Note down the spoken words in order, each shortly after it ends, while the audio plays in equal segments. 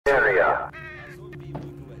я.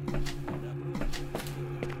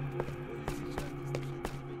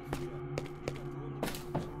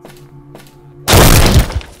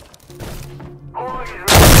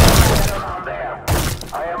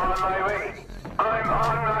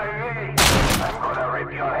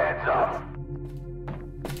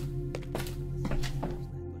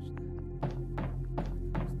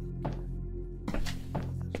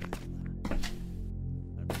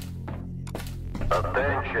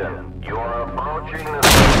 Attention, you are approaching the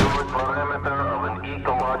secured perimeter of an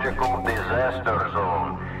ecological disaster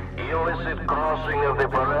zone. Illicit crossing of the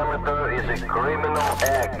perimeter is a criminal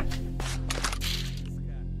act.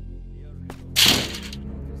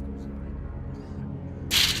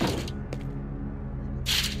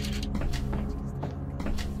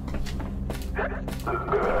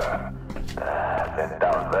 Went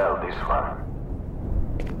down well, this one.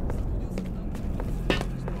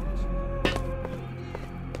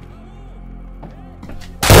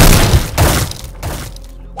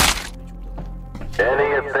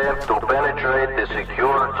 Any attempt to penetrate the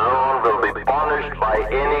secured zone will be punished by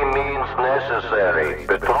any means necessary.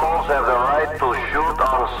 Patrols have the right to shoot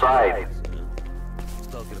on sight.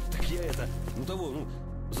 Сталкер, так я это,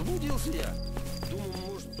 заблудился я. Думаю,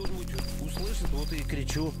 может кто-нибудь услышит, вот и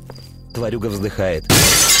кричу. Тварюга вздыхает.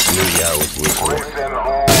 Ну я услышал.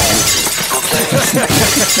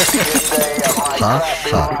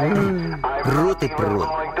 Ха-ха. Прут и прут.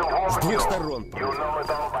 С двух сторон.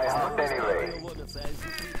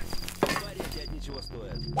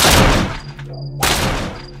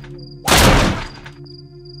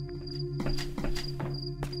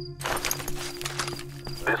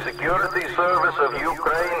 The Security Service of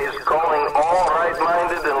Ukraine is calling all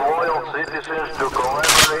right-minded and loyal citizens to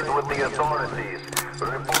collaborate with the authorities.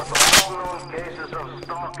 Report all known cases of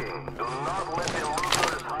stalking. Do not let the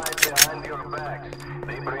looters hide behind your backs.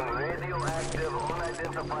 They bring radioactive,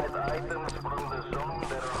 unidentified items from the zone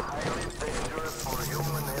that are highly dangerous for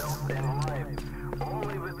human health and life.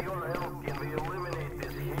 Only with your help can we eliminate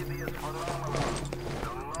this hideous phenomenon.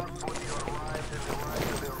 Do not put your lives and the lives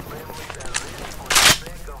of your families at risk for the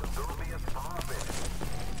sake of dubious profit.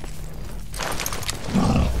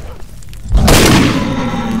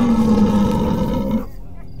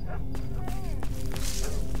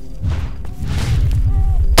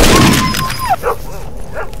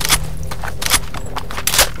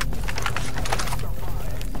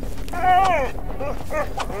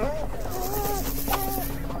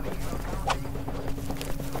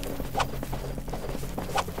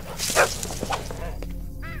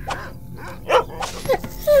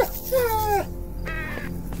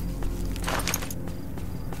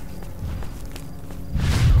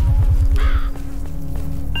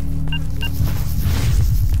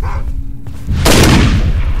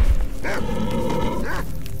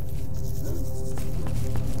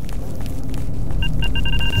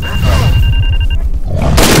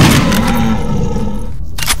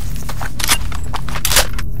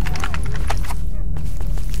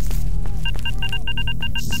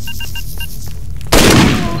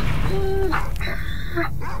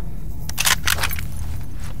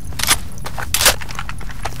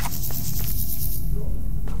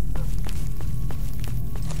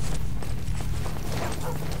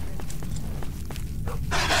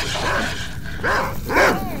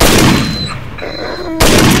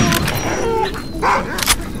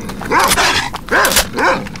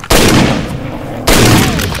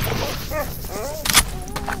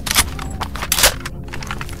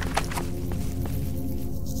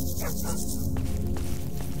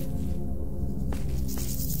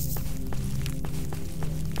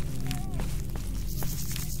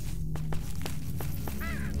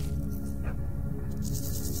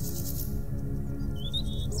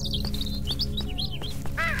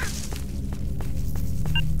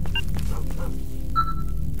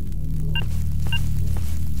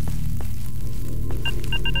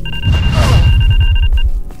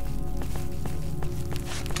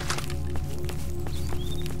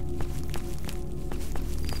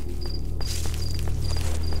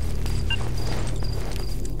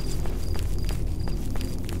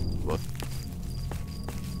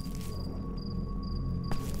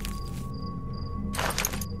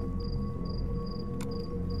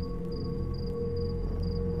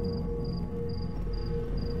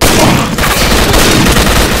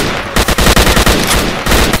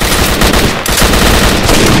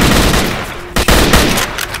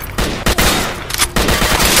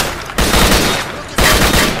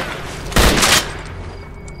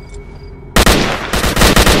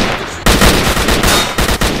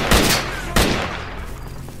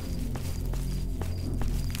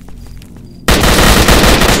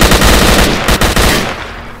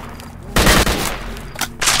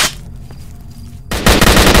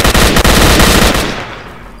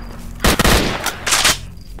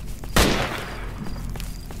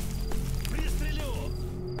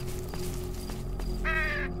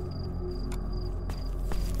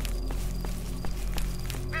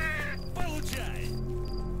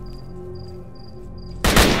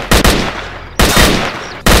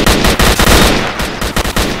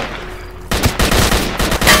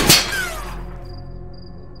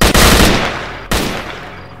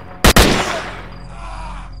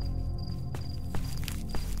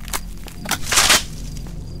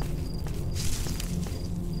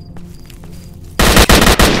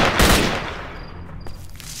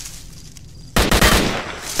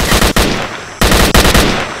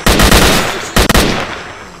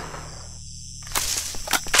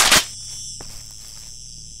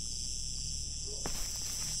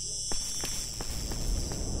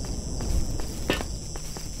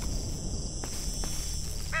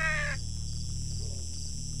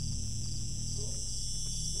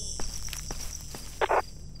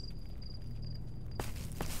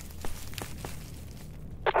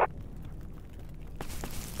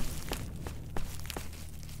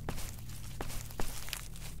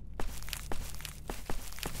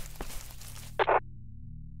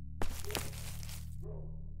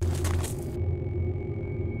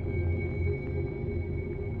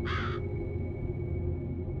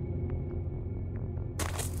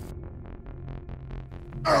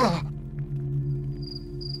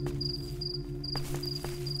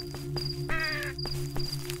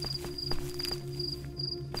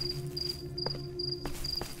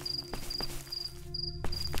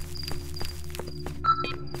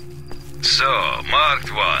 So,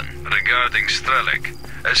 marked one, regarding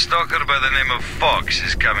s.t.a.l.k.e.r. A stalker by the name of Fox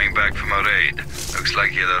is coming back from a raid. Looks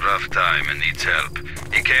like he had a rough time and needs help.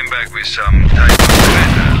 He came back with some type of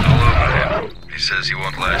critters all over him. He says he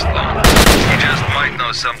won't last long. He just might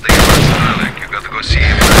know something about s.t.a.l.k.e.r. You gotta go see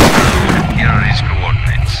him right now. Here are his coordinates.